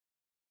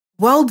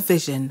World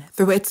Vision,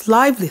 through its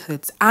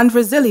Livelihoods and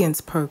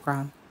Resilience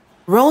program,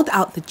 rolled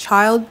out the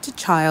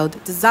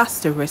Child-to-Child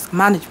Disaster Risk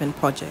Management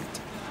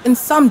Project in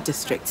some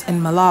districts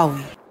in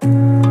Malawi.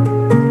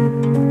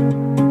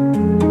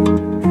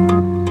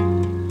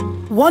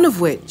 One of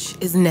which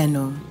is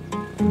Neno.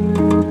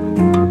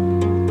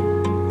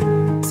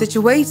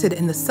 Situated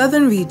in the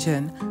southern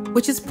region,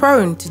 which is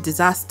prone to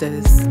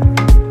disasters.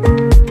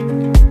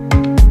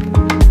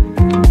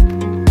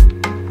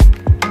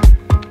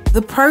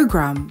 The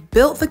program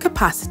built the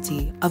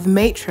capacity of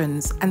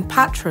matrons and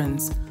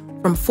patrons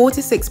from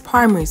 46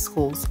 primary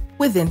schools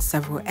within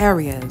several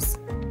areas.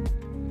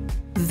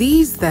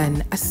 These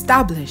then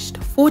established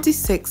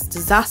 46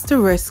 disaster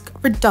risk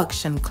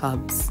reduction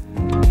clubs.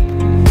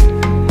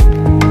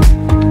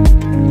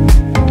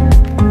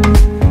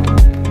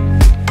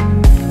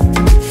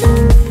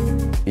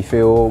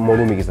 Ifeo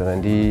molumikizana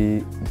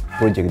ndi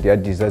project ya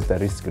disaster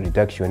risk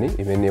reduction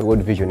imene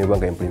World Vision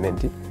ibanga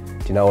implement.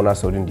 Tinaona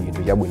soli ndi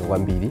into chabwino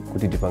kwambiri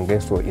kuti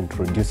tipangenso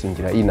introduce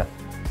njira ina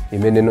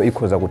imene no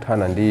ikhoza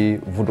kuthana ndi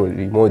vuto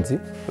limodzi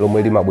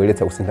lomwe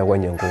limabweretsa kusintha kwa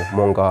nyengo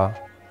monga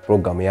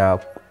program ya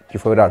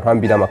chifukwa anthu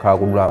ambiri amakhala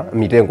kudula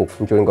mitengo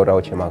ncholinga kuti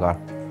aotche makala.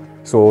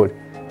 So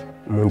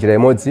munjira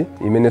imodzi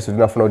imene so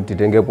tinafuna kuti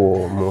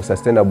titengepo mu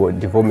sustainable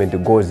development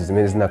goals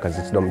zimene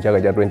zinakhazikitsidwa mu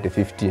chaka cha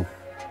 2015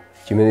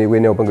 chimene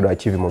kuyenera kupangidwa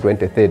achieve mu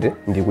 2030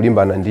 ndi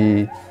kulimbana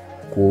ndi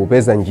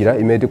kupeza njira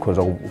imene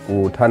tikhoza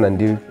kuthana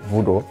ndi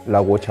vuto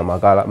la kuotcha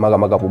makala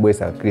makamaka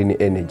pobwesa clean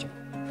energy.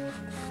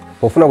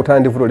 Pofuna kuthana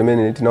ndi vuto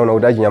limene tinaona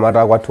kuti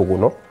achinyamata kwathu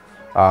kuno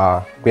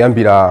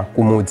kuyambira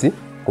kumudzi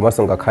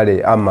komanso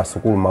ngakhale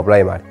amasukulu ma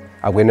primary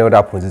akuyenera kuti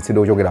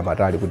aphunzitsidwe kuchokera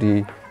patali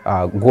kuti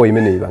goal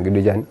imene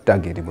ipangidwe chani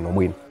target kuno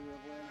bwino.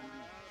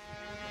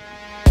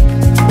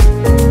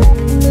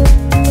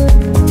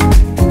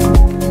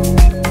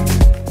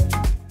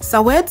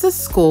 Sawedza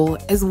School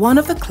is one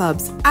of the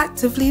clubs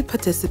actively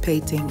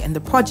participating in the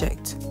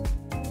project.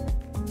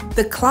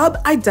 The club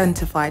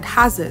identified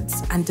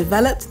hazards and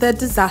developed their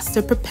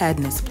disaster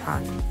preparedness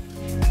plan.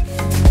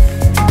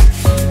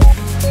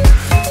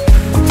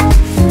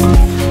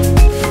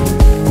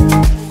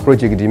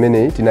 Project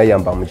imene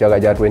tinayamba mu chaka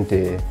cha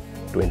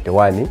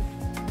 2021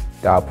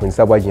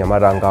 taphunzitsapo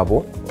achinyamata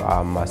ngapo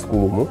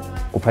masukulumu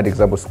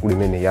kuphatikizapo sukulu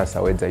imene ya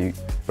Sawedza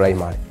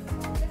primary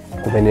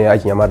kumene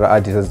achinyamata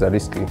a disaster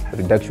risk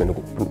reduction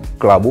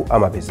club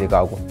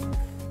amapezekako.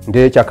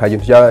 Ndiye chakhala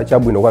chinthu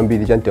chabwino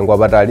kwambiri cha mtengo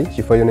wapatali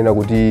chifukwa chonena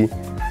kuti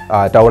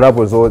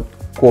taonapo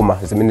zokoma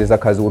zimene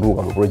zakhala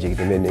zikutuluka mu project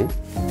imeneyi.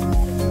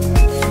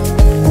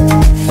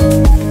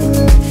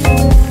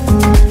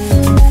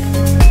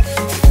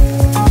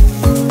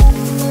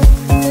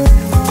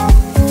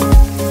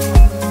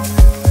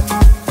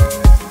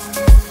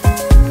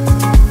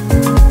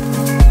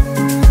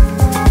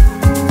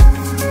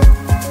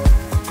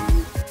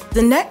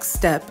 The next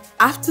step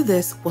after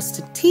this was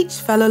to teach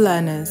fellow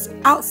learners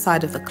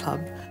outside of the club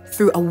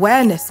through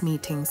awareness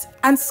meetings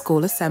and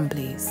school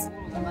assemblies.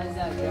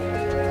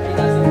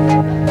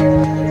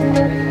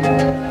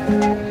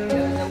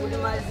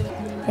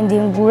 Ndi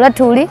ngula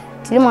tuli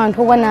tili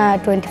manthu okwana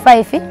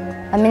 25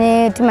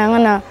 amene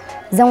timayang'ana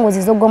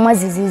zangozi zogwa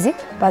zizizi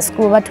pa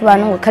school bathu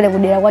bano ngakhale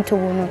kudera kwathu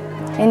kuno.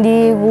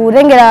 Ndi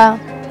kutengera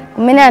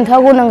kumene anthu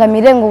akunanga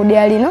mirengo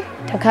kudera lino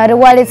takhale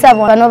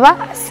kwaletsapo panopa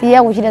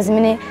siya kuchita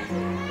zimene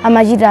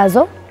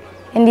amachitazo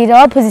ndira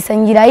waphunzitsa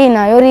njira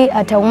ina yori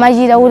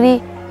ataumachita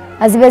kuti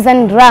azipeza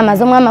ndalama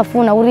zomwe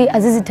amafuna kuti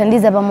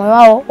azizithandiza pa moyo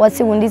wawo wa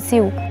tsiku ndi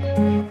tsiku.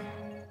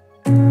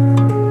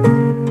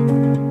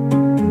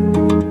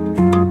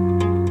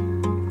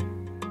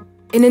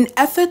 In an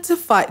effort to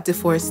fight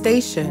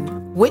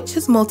deforestation, which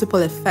has multiple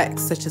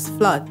effects such as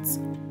floods,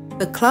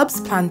 the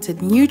clubs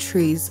planted new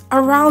trees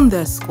around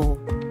their school.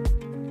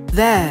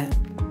 There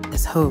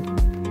is hope.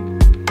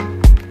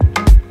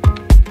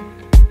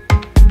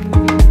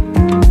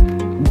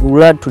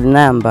 Gula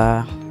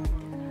tulinamba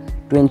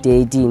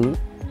 2018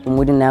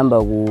 umuri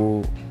namba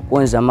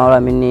kuonza malo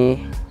amene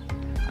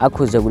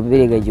akhoza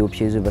kupereka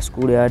chiopsezo pa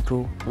skulu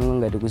yathu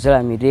ngati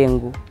kuzala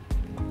mitengo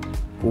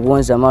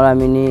kuonza malo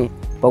amene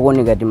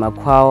pakuoneka ti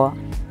makhwawa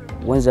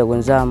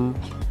kuonzamu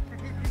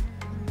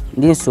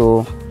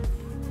ndinso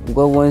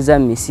kuonza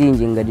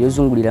misinje ngati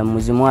yozungulira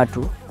mmuzi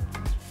mwathu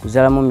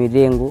kuzalamo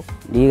mitengo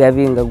ndi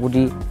ikapinga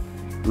kuti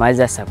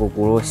madzi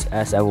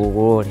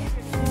asakukolole.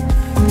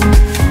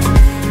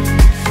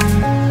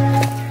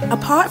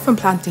 Apart from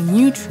planting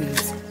new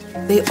trees,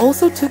 they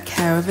also took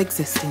care of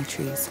existing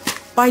trees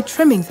by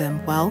trimming them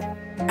well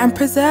and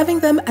preserving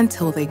them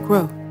until they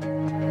grow.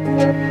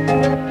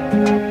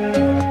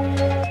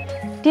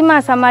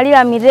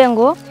 Timasamalira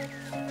mirengo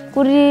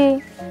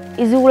kuti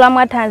izikula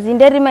mwathanzi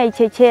ndi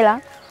timaichechera.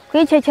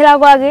 Kuichechera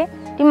kwake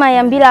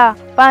timayambira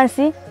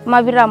pansi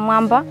mapita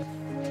mwamba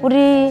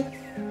kuti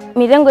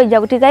mirengo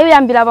ija kuti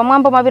kayambira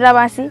pamwamba mapita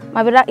pansi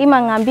mapita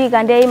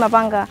imang'ambika ndiye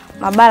imapanga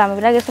mabala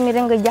mapita keso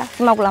mirengo ija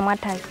simakula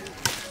mwathanzi.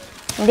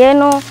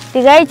 Ndeno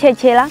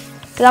tikaichechera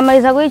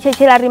tikamaliza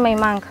kuichechera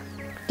timaimanga.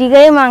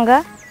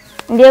 Tikaimanga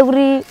ndiye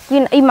kuti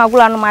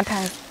imakula no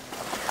mwathanzi.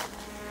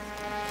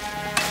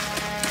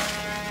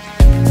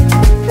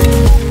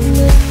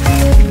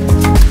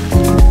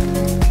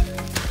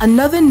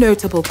 Another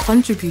notable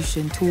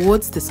contribution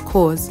towards this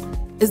cause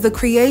is the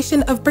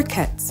creation of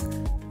briquettes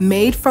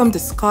made from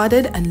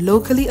discarded and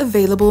locally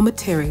available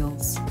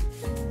materials.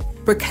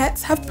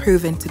 Briquettes have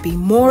proven to be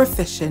more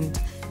efficient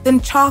than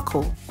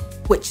charcoal,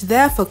 which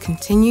therefore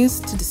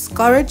continues to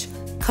discourage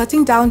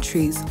cutting down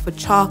trees for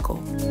charcoal.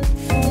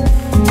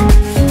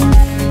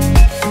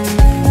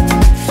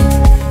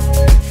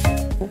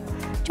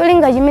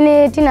 Cholinga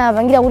chimene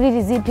tinapangira kuti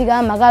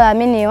tiziphika makala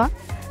amenewa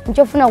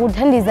nchofuna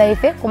kuthandiza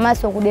ife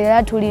komanso kudera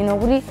lathu lino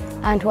kuti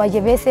anthu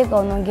achepese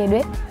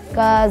kaonongedwe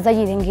ka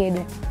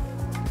zachilengedwe,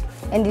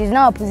 and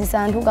tinawaphunzitsa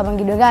anthu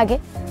kapangidwe kake.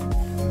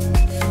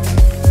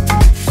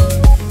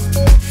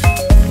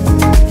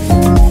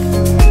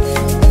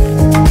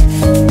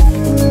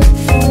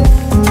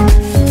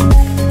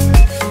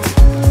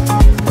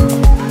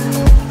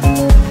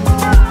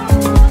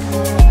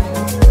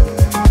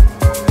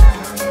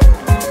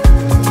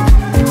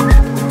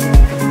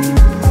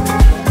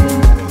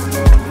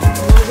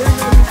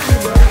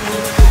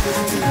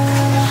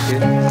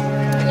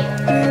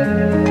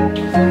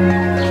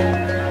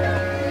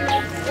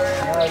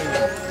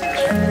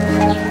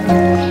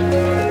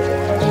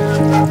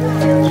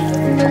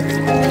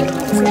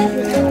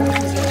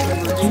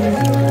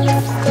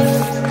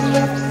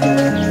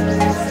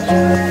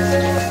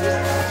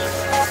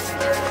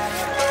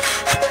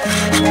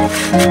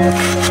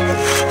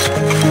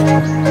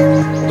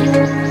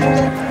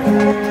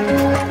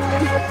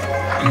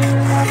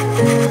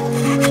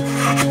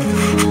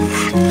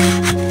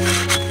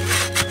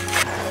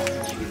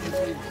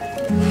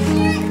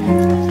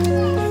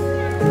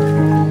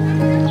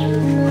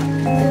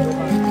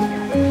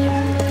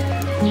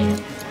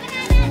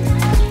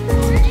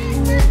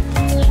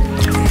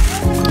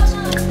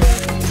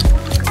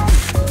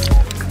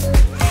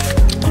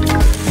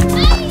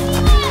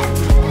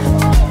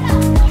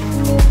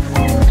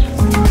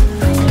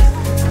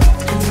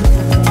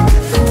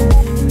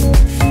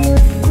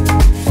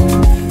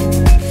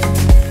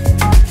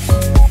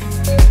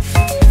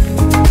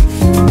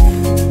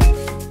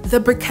 The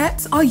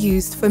briquettes are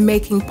used for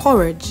making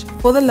porridge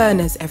for the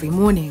learners every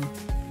morning.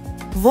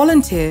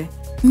 Volunteer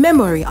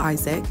Memory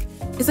Isaac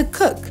is a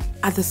cook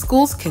at the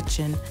school's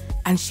kitchen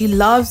and she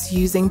loves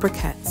using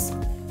briquettes.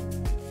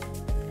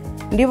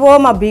 Ndipo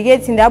ma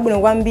briquettes ndi abwino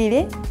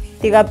kwambiri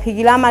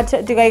tikaphikira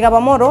tikayika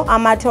pa moto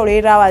amatha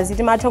 8 hours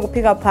timatha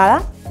kuphika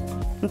phala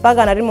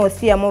mpaka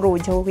natimosiya moto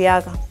uja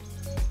ukuyaka.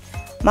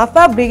 Ma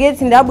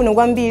briquettes ndi abwino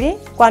kwambiri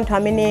kwa anthu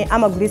amene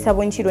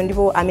amagwiritsapo ntchito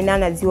ndipo amene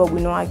anadziwa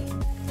bwino wake.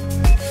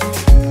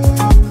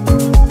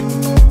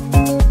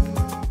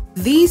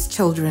 These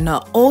children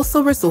are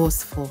also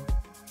resourceful.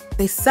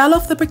 They sell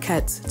off the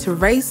briquettes to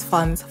raise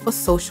funds for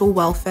social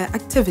welfare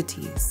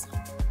activities.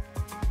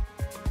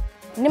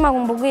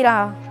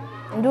 Ndimakumbukira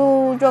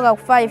ndichoka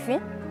ku 5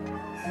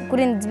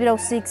 kuti ndizipita ku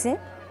 6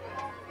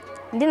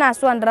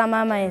 ndinaswa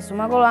ndalama amayeso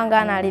makolo anga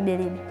analibe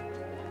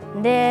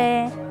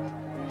nde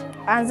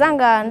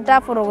anzanga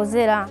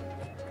ntafotokozera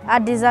a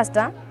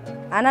disaster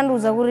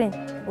anandiuza kuti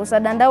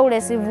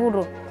usadandaule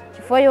sivuto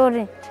chifukwa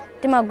yoti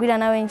timagwira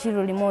nawe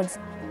ntchito limodzi.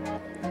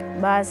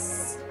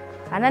 Basi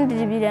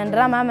anandilipira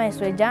ndalama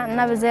amayeso ija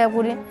napezeka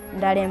kuti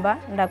ndalemba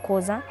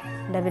ndakhoza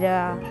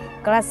ndapita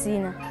klasi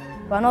ina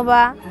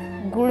panopa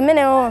gulu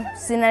limenelo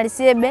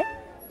sinalisiyebe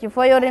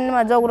chifukwa yoti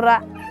ndimadziwa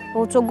kuti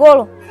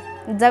utsogolo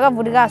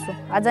ndidzakavutikanso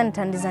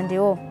adzandithandiza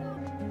ndiwo.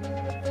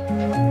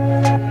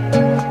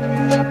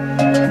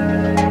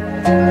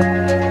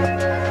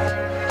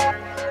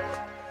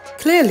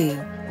 Clearly,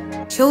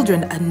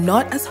 children are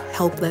not as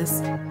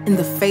helpless in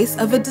the face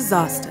of a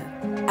disaster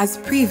as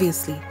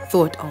previously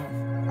thought of.